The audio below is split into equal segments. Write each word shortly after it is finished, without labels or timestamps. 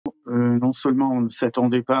non seulement on ne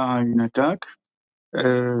s'attendait pas à une attaque,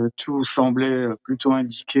 tout semblait plutôt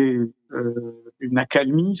indiquer une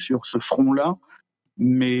accalmie sur ce front-là,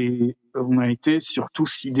 mais on a été surtout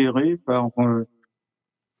sidérés par le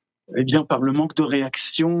manque de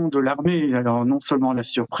réaction de l'armée. Alors non seulement la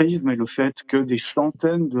surprise, mais le fait que des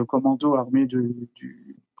centaines de commandos armés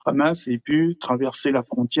du Hamas aient pu traverser la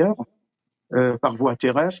frontière par voie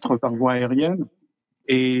terrestre, par voie aérienne,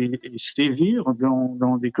 et sévir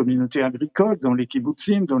dans des communautés agricoles, dans les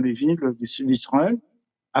kibbutzim, dans les villes du sud d'Israël,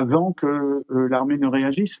 avant que l'armée ne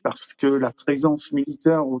réagisse, parce que la présence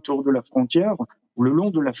militaire autour de la frontière, ou le long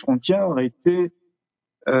de la frontière, était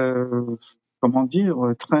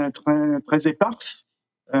très éparse,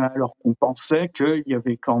 alors qu'on pensait qu'il y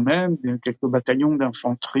avait quand même quelques bataillons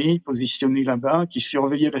d'infanterie positionnés là-bas qui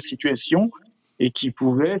surveillaient la situation et qui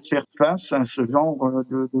pouvaient faire face à ce genre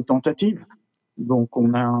de tentatives. Donc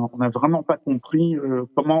on a vraiment pas compris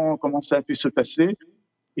comment ça a pu se passer.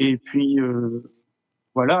 Et puis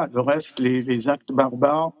voilà, le reste, les actes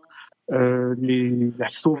barbares, la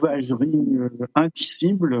sauvagerie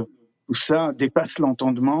indicible, tout ça dépasse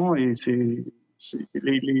l'entendement, et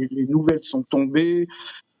les nouvelles sont tombées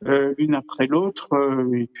l'une après l'autre,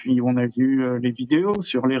 et puis on a vu les vidéos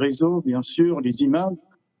sur les réseaux, bien sûr, les images.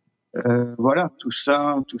 Voilà, tout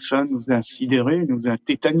ça nous a sidérés, nous a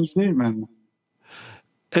tétanisés même.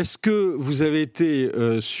 Est-ce que vous avez été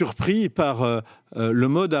surpris par le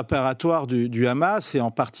mode opératoire du Hamas, et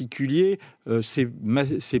en particulier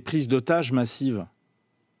ces prises d'otages massives ?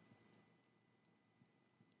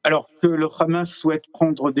 Alors que le Hamas souhaite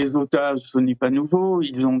prendre des otages, ce n'est pas nouveau.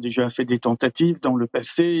 Ils ont déjà fait des tentatives dans le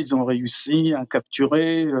passé. Ils ont réussi à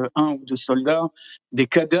capturer un ou deux soldats. Des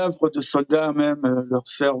cadavres de soldats même leur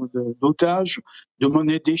servent d'otages, de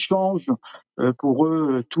monnaie d'échange. Pour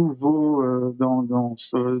eux, tout vaut dans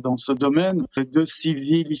ce domaine. Deux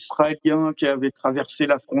civils israéliens qui avaient traversé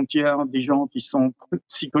la frontière, des gens qui sont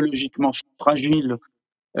psychologiquement fragiles,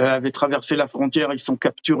 avaient traversé la frontière, ils sont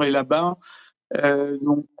capturés là-bas.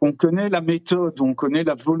 Donc on connaît la méthode, on connaît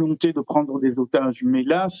la volonté de prendre des otages, mais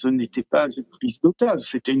là ce n'était pas une prise d'otages,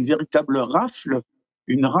 c'était une véritable rafle,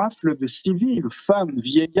 une rafle de civils, femmes,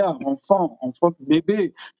 vieillards, enfants,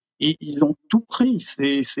 bébés, et ils ont tout pris.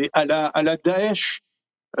 C'est à la Daesh,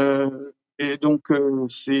 et donc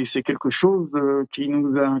c'est quelque chose qui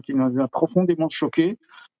nous a profondément choqués.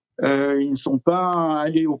 Ils ne sont pas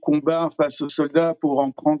allés au combat face aux soldats pour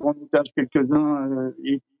en prendre en otage quelques-uns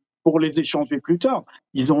et pour les échanger plus tard.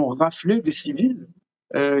 Ils ont raflé des civils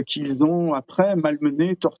qu'ils ont après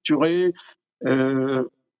malmenés, torturés.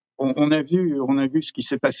 On a vu ce qui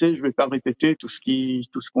s'est passé. Je ne vais pas répéter tout ce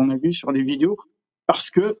qu'on a vu sur les vidéos,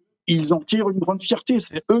 parce que ils en tirent une grande fierté.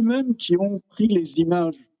 C'est eux-mêmes qui ont pris les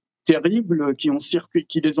images terribles, qui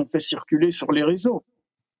les ont fait circuler sur les réseaux.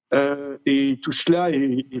 Et tout cela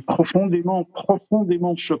est profondément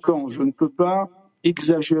choquant. Je ne peux pas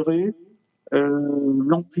exagérer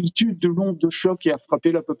l'amplitude de l'onde de choc qui a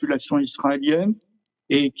frappé la population israélienne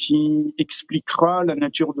et qui expliquera la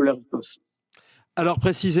nature de la riposte. Alors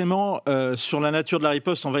précisément, sur la nature de la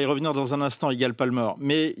riposte, on va y revenir dans un instant, Yigal Palmor.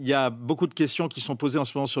 Mais il y a beaucoup de questions qui sont posées en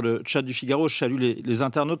ce moment sur le chat du Figaro. Je salue les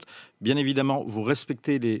internautes. Bien évidemment, vous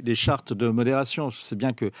respectez les chartes de modération. Je sais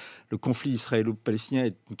bien que le conflit israélo-palestinien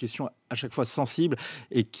est une question à chaque fois sensible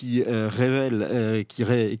et qui réveille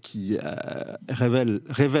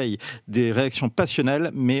des réactions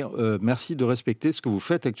passionnelles. Mais merci de respecter ce que vous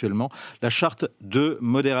faites actuellement, la charte de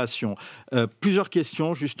modération. Plusieurs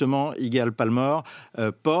questions, justement, Yigal Palmor,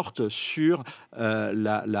 portent sur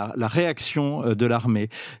la réaction de l'armée.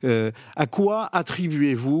 À quoi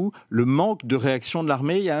attribuez-vous le manque de réaction de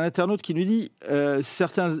l'armée ? Il y a un internaute qui nous dit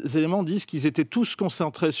certains éléments disent qu'ils étaient tous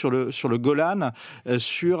concentrés sur le Golan,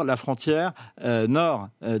 sur la frontière nord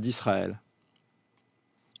d'Israël.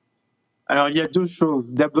 Alors il y a deux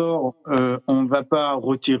choses. D'abord, on ne va pas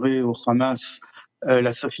retirer au Hamas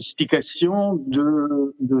la sophistication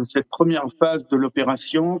de cette première phase de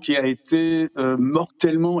l'opération qui a été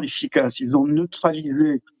mortellement efficace. Ils ont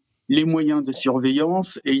neutralisé les moyens de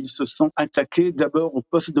surveillance et ils se sont attaqués d'abord au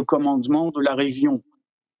poste de commandement de la région.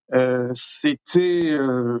 C'était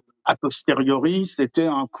a posteriori, c'était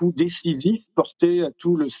un coup décisif porté à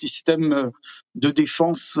tout le système de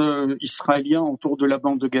défense israélien autour de la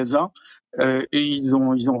bande de Gaza, et ils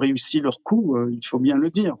ont réussi leur coup, il faut bien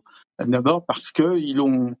le dire. D'abord parce que ils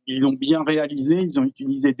l'ont bien réalisé, ils ont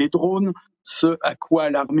utilisé des drones, ce à quoi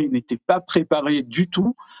l'armée n'était pas préparée du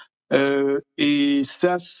tout, et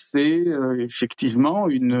ça c'est effectivement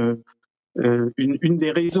une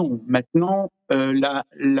des raisons. Maintenant,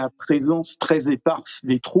 la présence très éparse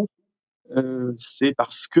des troupes c'est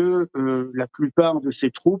parce que la plupart de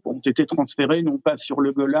ces troupes ont été transférées non pas sur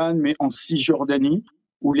le Golan, mais en Cisjordanie,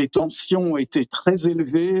 où les tensions ont été très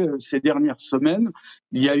élevées ces dernières semaines.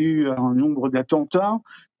 Il y a eu un nombre d'attentats,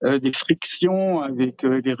 des frictions avec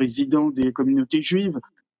les résidents des communautés juives,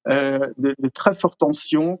 de très fortes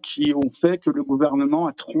tensions qui ont fait que le gouvernement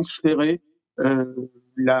a transféré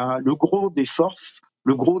le gros des forces,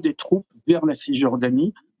 le gros des troupes vers la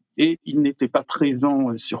Cisjordanie, et il n'était pas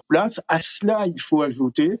présent sur place. À cela, il faut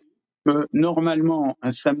ajouter que normalement, un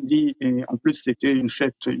samedi, et en plus c'était une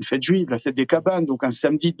fête juive, la fête des cabanes, donc un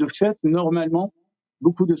samedi de fête, normalement,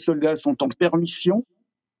 beaucoup de soldats sont en permission.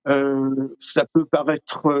 Ça peut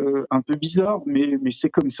paraître un peu bizarre, mais c'est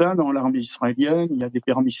comme ça dans l'armée israélienne. Il y a des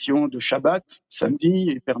permissions de Shabbat, samedi,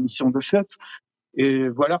 et permissions de fête. Et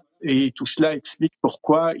voilà. Et tout cela explique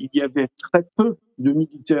pourquoi il y avait très peu de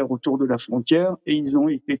militaires autour de la frontière et ils ont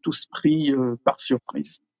été tous pris par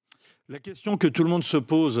surprise. La question que tout le monde se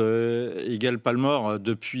pose, Yigal Palmor,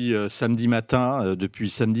 depuis samedi matin, depuis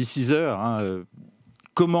samedi 6 heures, hein,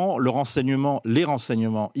 comment les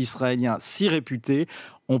renseignements israéliens si réputés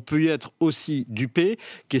ont pu être aussi dupés?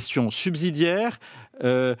 Question subsidiaire.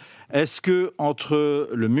 Est-ce que entre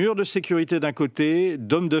le mur de sécurité d'un côté,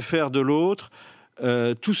 d'hommes de fer de l'autre,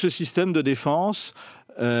 tout ce système de défense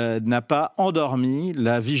n'a pas endormi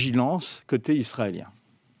la vigilance côté israélien?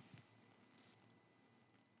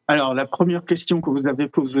 Alors, la première question que vous avez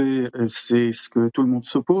posée, c'est ce que tout le monde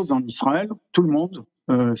se pose en Israël. Tout le monde,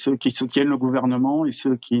 ceux qui soutiennent le gouvernement et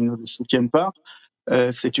ceux qui ne le soutiennent pas.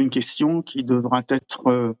 C'est une question qui devra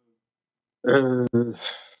être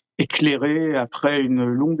éclairée après une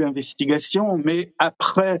longue investigation, mais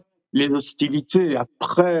après les hostilités,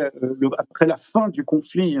 après la fin du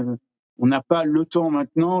conflit. On n'a pas le temps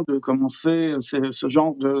maintenant de commencer ce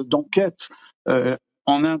genre d'enquête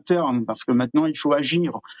en interne, parce que maintenant il faut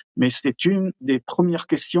agir. Mais c'est une des premières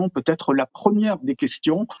questions, peut-être la première des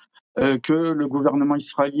questions que le gouvernement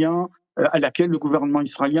israélien, à laquelle le gouvernement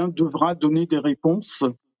israélien devra donner des réponses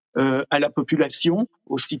à la population,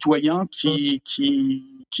 aux citoyens qui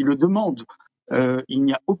le demandent. Il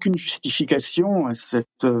n'y a aucune justification à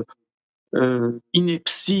cette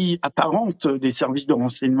ineptie apparente des services de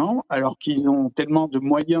renseignement, alors qu'ils ont tellement de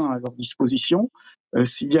moyens à leur disposition.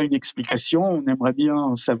 S'il y a une explication, on aimerait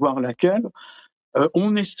bien savoir laquelle.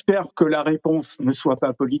 On espère que la réponse ne soit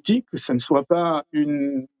pas politique, que ça ne soit pas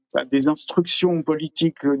des instructions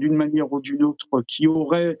politiques d'une manière ou d'une autre qui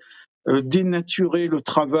auraient dénaturé le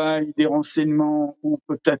travail des renseignements ou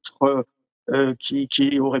peut-être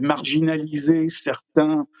qui auraient marginalisé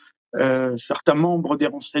certains membres des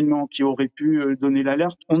renseignements qui auraient pu donner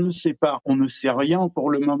l'alerte. On ne sait pas, on ne sait rien pour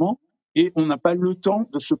le moment et on n'a pas le temps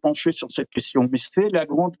de se pencher sur cette question. Mais c'est la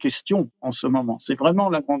grande question en ce moment, c'est vraiment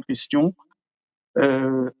la grande question.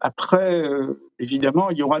 Après, évidemment,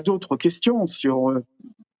 il y aura d'autres questions sur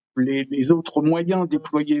les autres moyens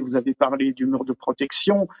déployés. Vous avez parlé du mur de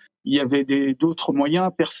protection, il y avait d'autres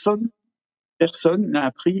moyens. Personne n'a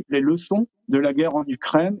appris les leçons de la guerre en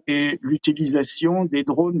Ukraine et l'utilisation des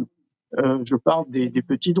drones. Je parle des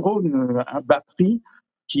petits drones à bas prix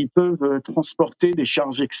qui peuvent transporter des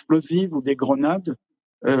charges explosives ou des grenades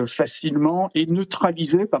facilement et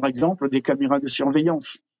neutraliser, par exemple, des caméras de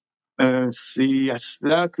surveillance. C'est à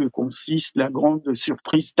cela que consiste la grande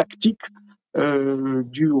surprise tactique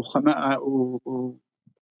due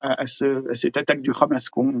à cette attaque du Hamas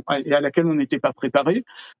et à laquelle on n'était pas préparé.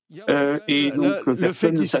 Et donc,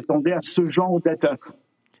 personne ne s'attendait à ce genre d'attaque.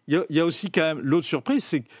 Il y a aussi quand même l'autre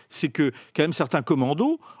surprise, c'est que quand même certains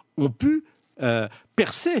commandos ont pu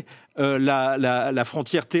percer la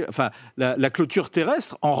frontière, la clôture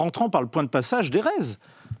terrestre en rentrant par le point de passage d'Erez.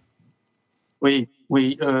 Oui,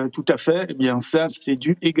 tout à fait. Eh bien, ça, c'est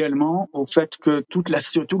dû également au fait que tout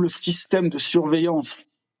le système de surveillance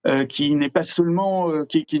qui n'est pas seulement,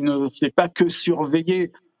 qui ne fait pas que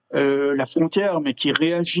surveiller la frontière, mais qui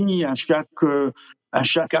réagit à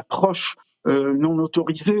chaque approche non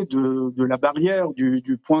autorisée de la barrière,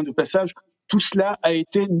 du point de passage. Tout cela a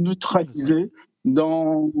été neutralisé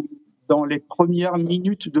dans les premières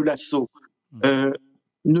minutes de l'assaut.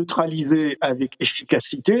 Neutralisé avec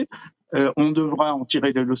efficacité. On devra en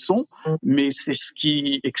tirer des leçons, mais c'est ce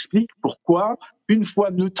qui explique pourquoi, une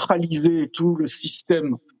fois neutralisé tout le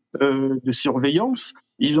système de surveillance,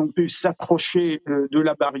 ils ont pu s'approcher de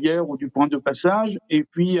la barrière ou du point de passage, et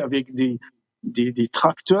puis avec des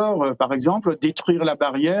tracteurs, par exemple, détruire la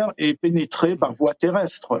barrière et pénétrer par voie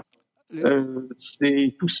terrestre.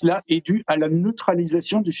 Tout cela est dû à la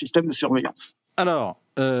neutralisation du système de surveillance. Alors,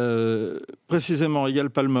 précisément, Yigal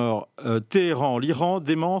Palmor, Téhéran, l'Iran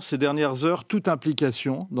dément ces dernières heures toute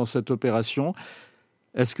implication dans cette opération.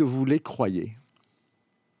 Est-ce que vous les croyez?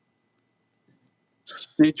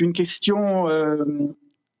 C'est une question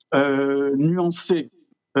nuancée.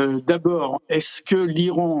 D'abord, est-ce que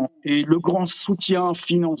l'Iran est le grand soutien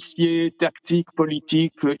financier, tactique,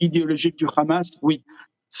 politique, idéologique du Hamas? Oui,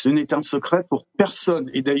 ce n'est un secret pour personne.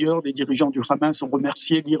 Et d'ailleurs, les dirigeants du Hamas ont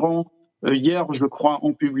remercié l'Iran hier, je crois,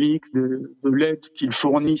 en public, de l'aide qu'ils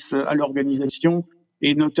fournissent à l'organisation,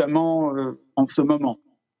 et notamment en ce moment.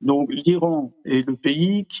 Donc l'Iran est le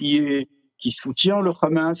pays qui soutient le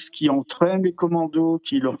Hamas, qui entraîne les commandos,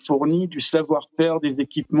 qui leur fournit du savoir-faire, des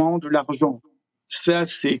équipements, de l'argent. Ça,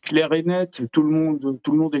 c'est clair et net, tout le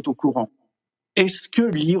monde est au courant. Est-ce que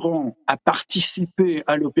l'Iran a participé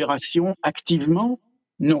à l'opération activement?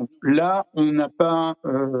 Non. Là, on n'a pas,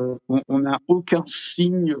 on n'a aucun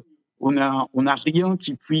signe, on n'a rien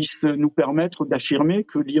qui puisse nous permettre d'affirmer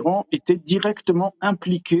que l'Iran était directement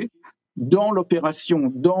impliqué dans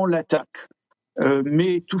l'opération, dans l'attaque.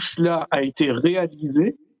 Mais tout cela a été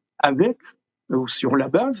réalisé avec, sur la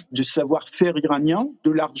base du savoir-faire iranien,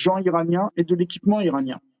 de l'argent iranien et de l'équipement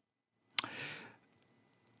iranien.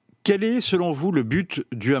 Quel est, selon vous, le but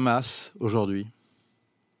du Hamas aujourd'hui?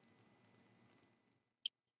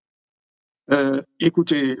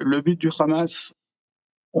 Écoutez, le but du Hamas,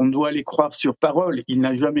 on doit les croire sur parole. Il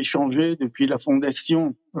n'a jamais changé depuis la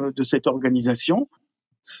fondation de cette organisation.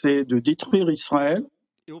 C'est de détruire Israël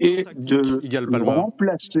et de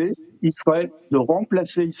remplacer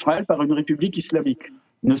Israël par une république islamique.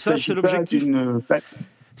 Ça, c'est l'objectif.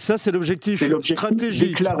 Ça, c'est l'objectif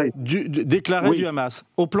stratégique déclaré oui. du Hamas.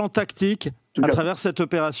 Au plan tactique, à travers cette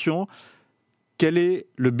opération, quel est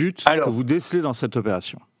le but que vous décelez dans cette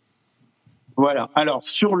opération? Voilà. Alors,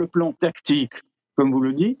 sur le plan tactique, comme vous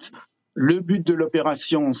le dites, le but de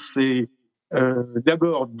l'opération, c'est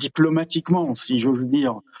d'abord diplomatiquement, si j'ose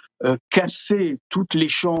dire, casser toutes les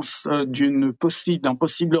chances d'un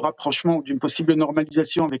possible rapprochement, d'une possible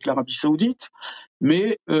normalisation avec l'Arabie saoudite,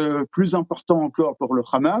 mais plus important encore pour le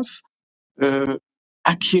Hamas,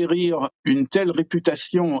 acquérir une telle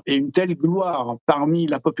réputation et une telle gloire parmi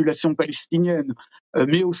la population palestinienne,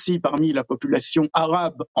 mais aussi parmi la population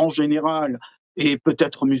arabe en général et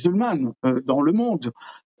peut-être musulmane dans le monde,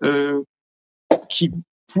 qui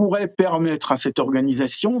pourrait permettre à cette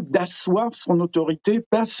organisation d'asseoir son autorité,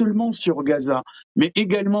 pas seulement sur Gaza, mais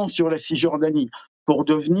également sur la Cisjordanie, pour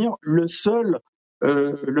devenir le seul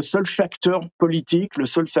facteur politique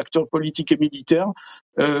et militaire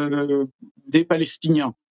des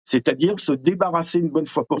Palestiniens. C'est-à-dire se débarrasser une bonne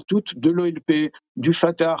fois pour toutes de l'OLP, du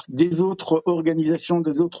Fatah, des autres organisations,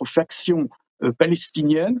 des autres factions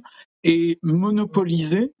palestiniennes, et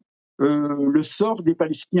monopoliser le sort des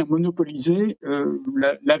Palestiniens, monopoliser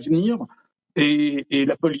l'avenir et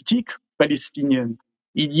la politique palestinienne.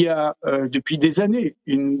 Il y a depuis des années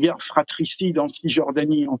une guerre fratricide en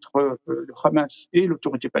Cisjordanie entre le Hamas et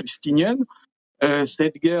l'autorité palestinienne.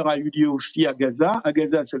 Cette guerre a eu lieu aussi à Gaza. À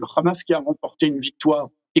Gaza, c'est le Hamas qui a remporté une victoire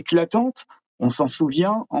éclatante, on s'en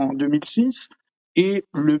souvient, en 2006. Et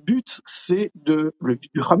le but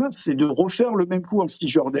du Hamas, c'est de refaire le même coup en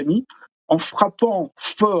Cisjordanie, en frappant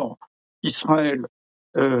fort Israël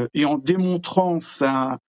et en démontrant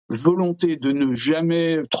sa volonté de ne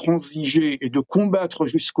jamais transiger et de combattre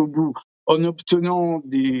jusqu'au bout en obtenant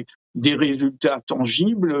des résultats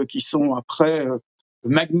tangibles qui sont après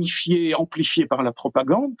magnifiés et amplifiés par la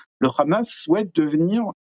propagande. Le Hamas souhaite devenir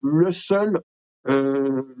le seul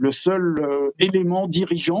élément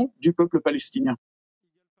dirigeant du peuple palestinien.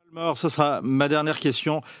 Ce sera ma dernière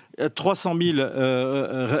question. 300 000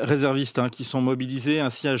 réservistes qui sont mobilisés, un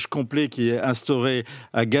siège complet qui est instauré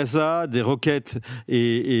à Gaza, des roquettes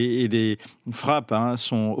et des frappes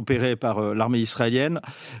sont opérées par l'armée israélienne.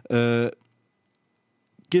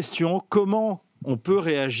 Question, comment on peut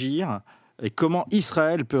réagir et comment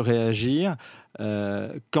Israël peut réagir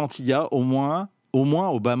quand il y a au moins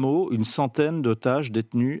au bas mot, une centaine d'otages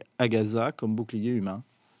détenus à Gaza comme bouclier humain?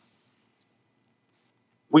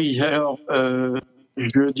 Oui, alors,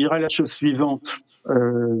 je dirais la chose suivante.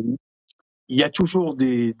 Il y a toujours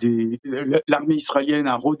l'armée israélienne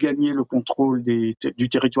a regagné le contrôle du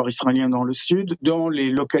territoire israélien dans le sud, dans les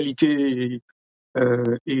localités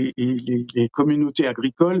et les communautés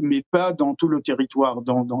agricoles, mais pas dans tout le territoire.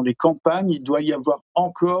 Dans les campagnes, il doit y avoir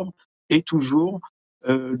encore et toujours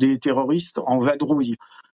des terroristes en vadrouille.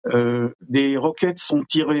 Des roquettes sont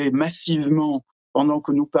tirées massivement pendant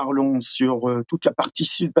que nous parlons sur toute la partie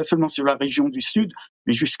sud, pas seulement sur la région du sud,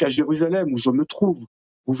 mais jusqu'à Jérusalem, où je me trouve.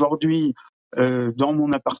 Aujourd'hui, dans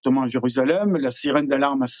mon appartement à Jérusalem, la sirène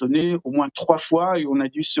d'alarme a sonné au moins 3 fois et on a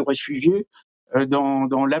dû se réfugier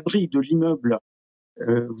dans l'abri de l'immeuble.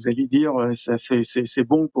 Vous allez dire, c'est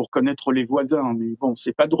bon pour connaître les voisins, mais bon,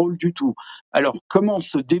 c'est pas drôle du tout. Alors, comment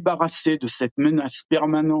se débarrasser de cette menace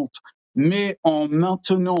permanente, mais en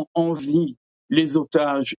maintenant en vie les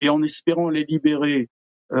otages et en espérant les libérer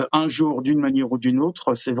un jour d'une manière ou d'une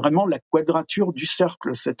autre? C'est vraiment la quadrature du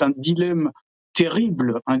cercle. C'est un dilemme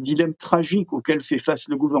terrible, un dilemme tragique auquel fait face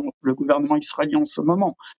le gouvernement israélien en ce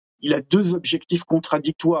moment. Il a deux objectifs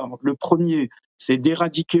contradictoires. Le premier, c'est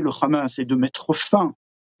d'éradiquer le Hamas et de mettre fin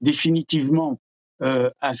définitivement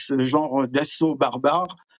à ce genre d'assaut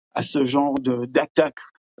barbare, à ce genre d'attaque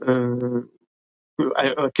à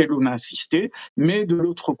laquelle on a assisté, mais de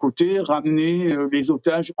l'autre côté, ramener les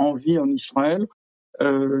otages en vie en Israël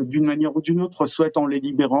d'une manière ou d'une autre, soit en les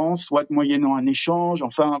libérant, soit moyennant un échange,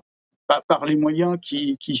 enfin, par les moyens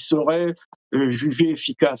qui seraient jugés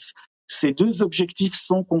efficaces. Ces deux objectifs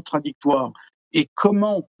sont contradictoires. Et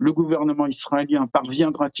comment le gouvernement israélien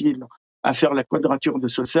parviendra-t-il à faire la quadrature de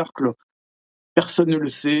ce cercle? Personne ne le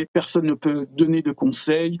sait, personne ne peut donner de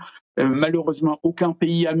conseils. Malheureusement, aucun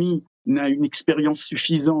pays ami n'a une expérience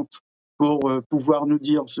suffisante pour pouvoir nous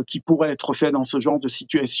dire ce qui pourrait être fait dans ce genre de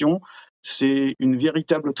situation. C'est une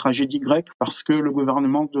véritable tragédie grecque parce que le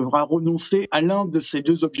gouvernement devra renoncer à l'un de ces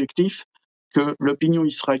deux objectifs que l'opinion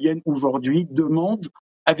israélienne aujourd'hui demande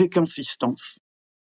avec insistance.